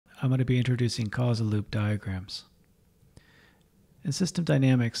I'm going to be introducing causal loop diagrams. In system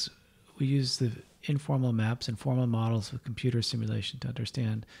dynamics, we use the informal maps and formal models of computer simulation to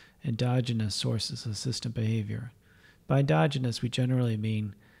understand endogenous sources of system behavior. By endogenous, we generally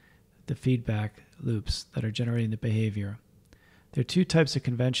mean the feedback loops that are generating the behavior. There are two types of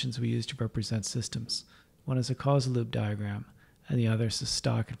conventions we use to represent systems. One is a causal loop diagram, and the other is a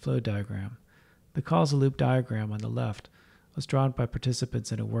stock and flow diagram. The causal loop diagram on the left was drawn by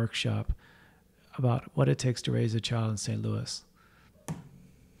participants in a workshop about what it takes to raise a child in St. Louis.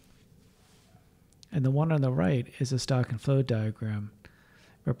 And the one on the right is a stock and flow diagram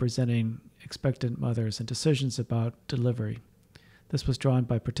representing expectant mothers and decisions about delivery. This was drawn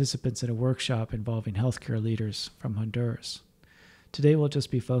by participants in a workshop involving healthcare leaders from Honduras. Today we'll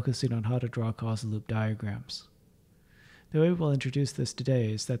just be focusing on how to draw causal loop diagrams. The way we'll introduce this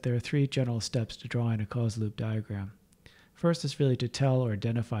today is that there are three general steps to drawing a causal loop diagram. First is really to tell or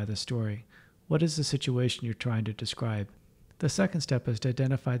identify the story. What is the situation you're trying to describe? The second step is to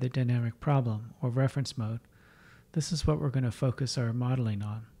identify the dynamic problem, or reference mode. This is what we're going to focus our modeling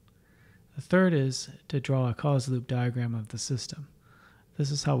on. The third is to draw a causal loop diagram of the system.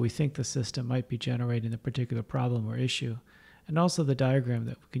 This is how we think the system might be generating the particular problem or issue, and also the diagram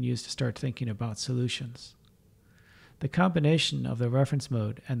that we can use to start thinking about solutions. The combination of the reference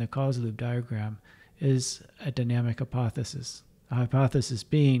mode and the causal loop diagram is a dynamic hypothesis. The hypothesis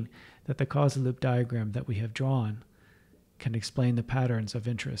being that the causal loop diagram that we have drawn can explain the patterns of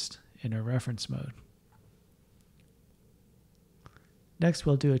interest in a reference mode. Next,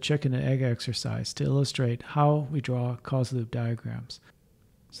 we'll do a chicken and egg exercise to illustrate how we draw causal loop diagrams.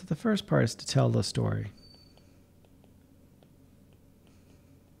 So the first part is to tell the story.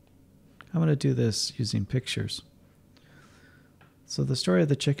 I'm going to do this using pictures. So the story of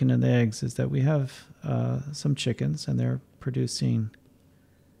the chicken and the eggs is that we have some chickens and they're producing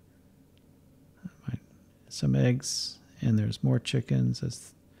some eggs, and there's more chickens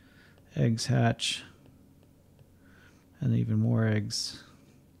as eggs hatch, and even more eggs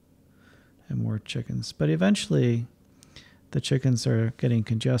and more chickens. But eventually the chickens are getting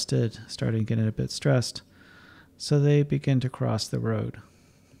congested, starting getting a bit stressed, so they begin to cross the road.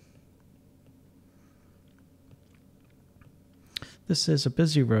 This is a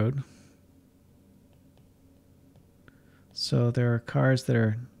busy road, so there are cars that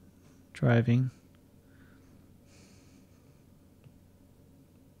are driving.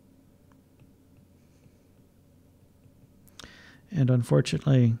 And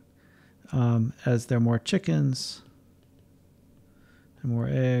unfortunately, as there are more chickens and more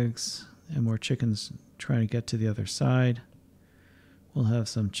eggs and more chickens trying to get to the other side, we'll have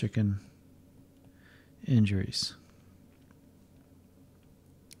some chicken injuries.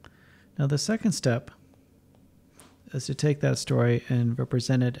 Now the second step is to take that story and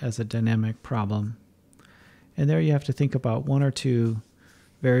represent it as a dynamic problem. And there you have to think about one or two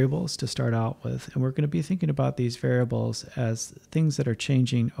variables to start out with. And we're going to be thinking about these variables as things that are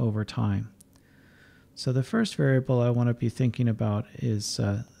changing over time. So the first variable I want to be thinking about is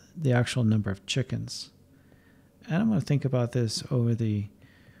the actual number of chickens. And I'm going to think about this over the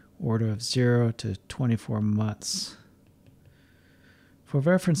order of 0 to 24 months. For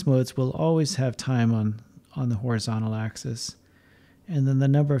reference modes, we'll always have time on the horizontal axis, and then the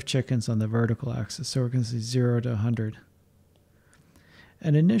number of chickens on the vertical axis. So we're going to see 0 to 100.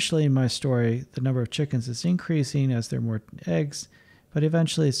 And initially in my story, the number of chickens is increasing as there are more eggs, but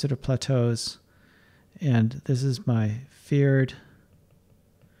eventually it sort of plateaus. And this is my feared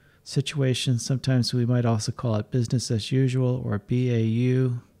situation. Sometimes we might also call it business as usual, or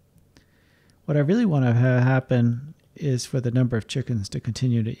BAU. What I really want to have happen is for the number of chickens to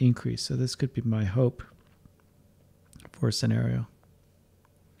continue to increase. So this could be my hope for a scenario.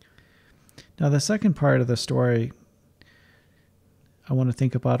 Now the second part of the story I want to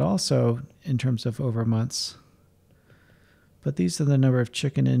think about also in terms of over months. But these are the number of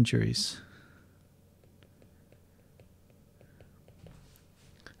chicken injuries.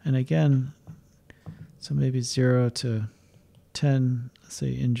 And again, so maybe 0 to 10, let's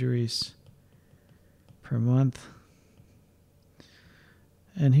say, injuries per month.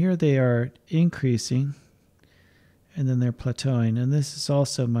 And here they are increasing, and then they're plateauing. And this is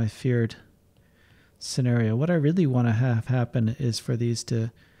also my feared scenario. What I really want to have happen is for these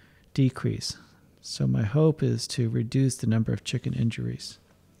to decrease. So my hope is to reduce the number of chicken injuries.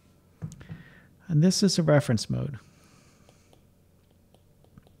 And this is a reference mode.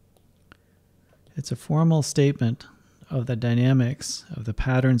 It's a formal statement of the dynamics of the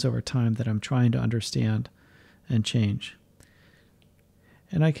patterns over time that I'm trying to understand and change.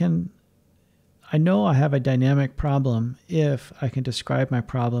 And I can I know I have a dynamic problem if I can describe my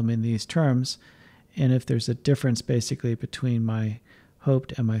problem in these terms, and if there's a difference basically between my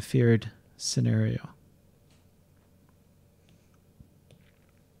hoped and my feared scenario.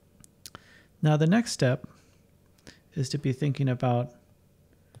 Now the next step is to be thinking about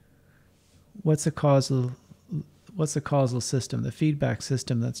what's the causal system, the feedback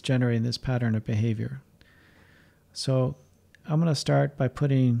system that's generating this pattern of behavior. So I'm going to start by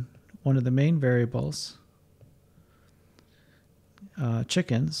putting one of the main variables,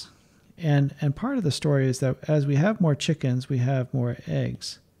 chickens, and part of the story is that as we have more chickens, we have more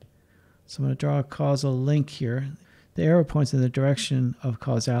eggs. So I'm going to draw a causal link here. The arrow points in the direction of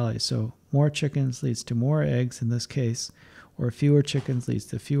causality. So more chickens leads to more eggs in this case, or fewer chickens leads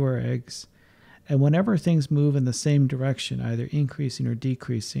to fewer eggs. And whenever things move in the same direction, either increasing or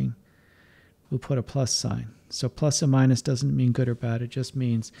decreasing, we'll put a plus sign. So plus and minus doesn't mean good or bad. It just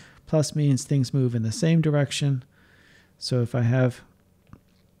means plus means things move in the same direction. So if I have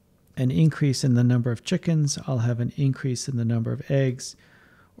an increase in the number of chickens, I'll have an increase in the number of eggs.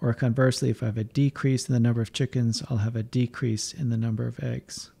 Or conversely, if I have a decrease in the number of chickens, I'll have a decrease in the number of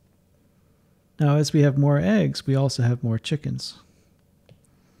eggs. Now, as we have more eggs, we also have more chickens.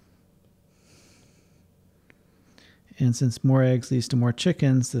 And since more eggs leads to more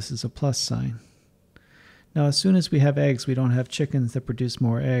chickens, this is a plus sign. Now, as soon as we have eggs, we don't have chickens that produce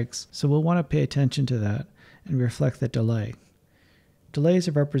more eggs. So we'll want to pay attention to that and reflect the delay. Delays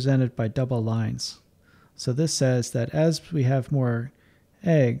are represented by double lines. So this says that as we have more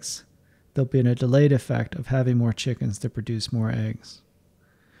eggs, there'll be a delayed effect of having more chickens to produce more eggs.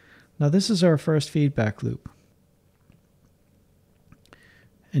 Now this is our first feedback loop.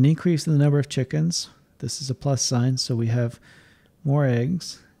 An increase in the number of chickens, this is a plus sign, so we have more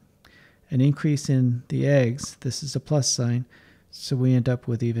eggs. An increase in the eggs, this is a plus sign, so we end up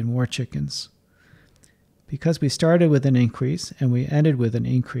with even more chickens. Because we started with an increase and we ended with an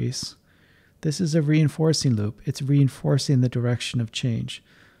increase, this is a reinforcing loop. It's reinforcing the direction of change.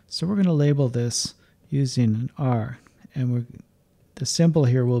 So we're going to label this using an R. And the symbol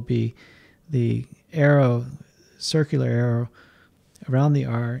here will be the arrow, circular arrow around the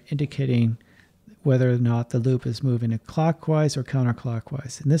R, indicating whether or not the loop is moving clockwise or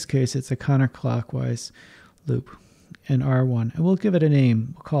counterclockwise. In this case, it's a counterclockwise loop, and R1. And we'll give it a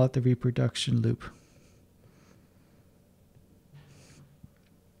name. We'll call it the reproduction loop.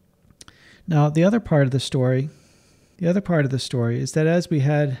 Now, the other part of the story is that as we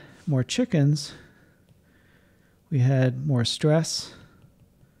had more chickens, we had more stress.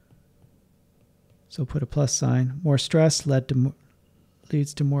 So put a plus sign. More stress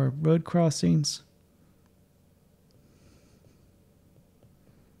leads to more road crossings.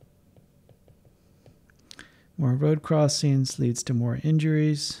 More road crossings leads to more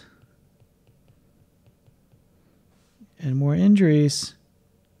injuries. And more injuries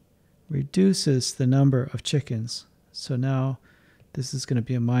reduces the number of chickens. So now this is going to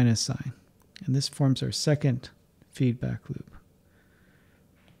be a minus sign. And this forms our second feedback loop.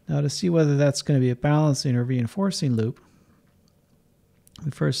 Now to see whether that's going to be a balancing or reinforcing loop,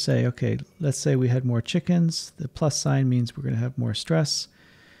 we first say, okay, let's say we had more chickens. The plus sign means we're going to have more stress.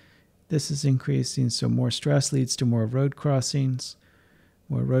 This is increasing, so more stress leads to more road crossings.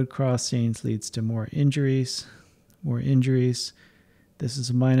 More road crossings leads to more injuries. More injuries. This is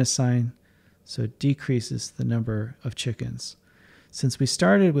a minus sign, so it decreases the number of chickens. Since we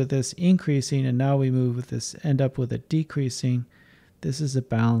started with this increasing and now we move with this, end up with a decreasing, this is a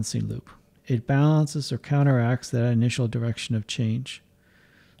balancing loop. It balances or counteracts that initial direction of change.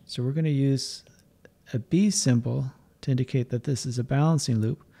 So we're going to use a B symbol to indicate that this is a balancing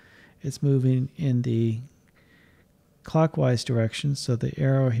loop. It's moving in the clockwise direction, so the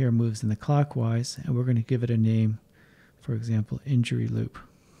arrow here moves in the clockwise, and we're going to give it a name. For example, injury loop.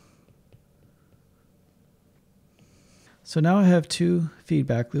 So now I have two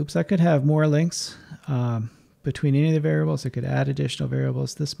feedback loops. I could have more links between any of the variables. I could add additional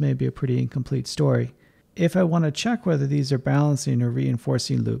variables. This may be a pretty incomplete story. If I want to check whether these are balancing or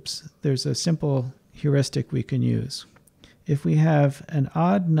reinforcing loops, there's a simple heuristic we can use. If we have an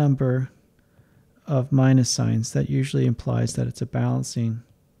odd number of minus signs, that usually implies that it's a balancing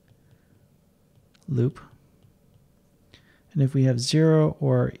loop. And if we have 0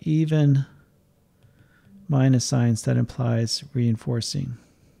 or even minus signs, that implies reinforcing.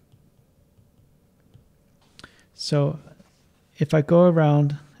 So if I go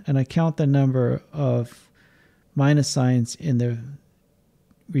around and I count the number of minus signs in the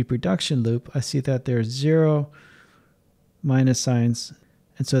reproduction loop, I see that there's 0 minus signs.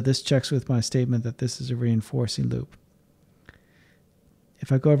 And so this checks with my statement that this is a reinforcing loop.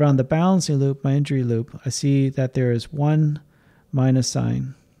 If I go around the balancing loop, my injury loop, I see that there is one minus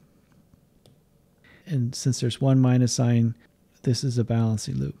sign. And since there's one minus sign, this is a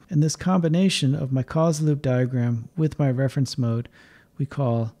balancing loop. And this combination of my causal loop diagram with my reference mode, we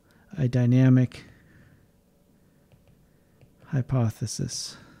call a dynamic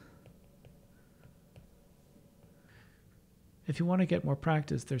hypothesis. If you want to get more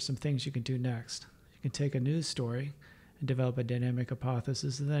practice, there's some things you can do next. You can take a news story and develop a dynamic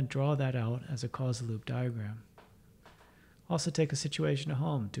hypothesis and then draw that out as a causal loop diagram. Also take a situation at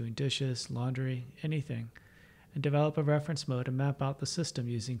home, doing dishes, laundry, anything, and develop a reference mode and map out the system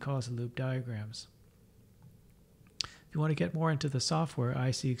using causal loop diagrams. If you want to get more into the software,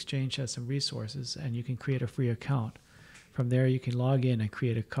 IC Exchange has some resources and you can create a free account. From there you can log in and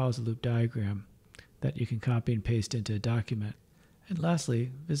create a causal loop diagram that you can copy and paste into a document. And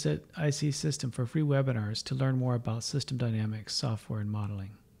lastly, visit IC System for free webinars to learn more about system dynamics, software, and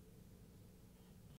modeling.